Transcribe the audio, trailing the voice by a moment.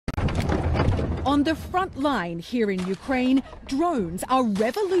On the front line here in Ukraine, drones are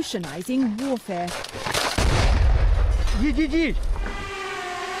revolutionizing warfare.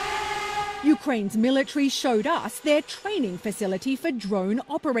 Ukraine's military showed us their training facility for drone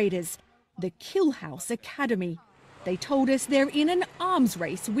operators, the Kill House Academy. They told us they're in an arms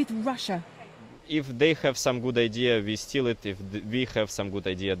race with Russia. If they have some good idea, we steal it. If we have some good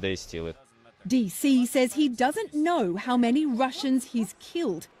idea, they steal it. DC says he doesn't know how many Russians he's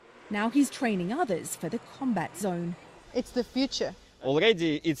killed. Now he's training others for the combat zone. It's the future.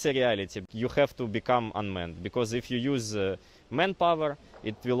 Already it's a reality. You have to become unmanned, because if you use manpower,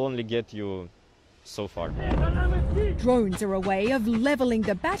 it will only get you so far. Drones are a way of leveling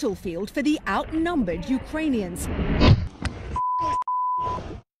the battlefield for the outnumbered Ukrainians.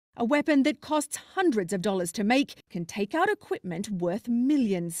 A weapon that costs hundreds of dollars to make can take out equipment worth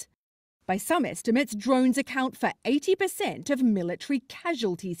millions. By some estimates, drones account for 80% of military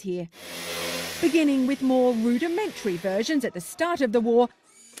casualties here. Beginning with more rudimentary versions at the start of the war,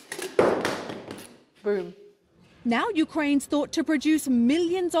 Boom. now Ukraine's thought to produce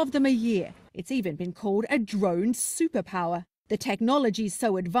millions of them a year. It's even been called a drone superpower. The technology's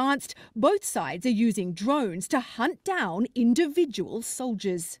so advanced, both sides are using drones to hunt down individual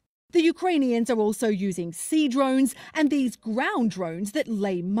soldiers. The Ukrainians are also using sea drones and these ground drones that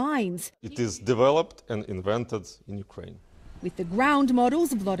lay mines. It is developed and invented in Ukraine. With the ground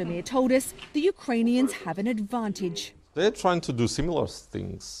models, Vladimir told us, the Ukrainians have an advantage. They're trying to do similar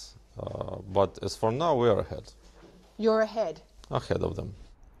things, but as for now, we are ahead. You're ahead. Ahead of them.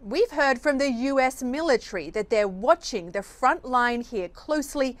 We've heard from the US military that they're watching the front line here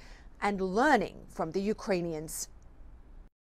closely and learning from the Ukrainians.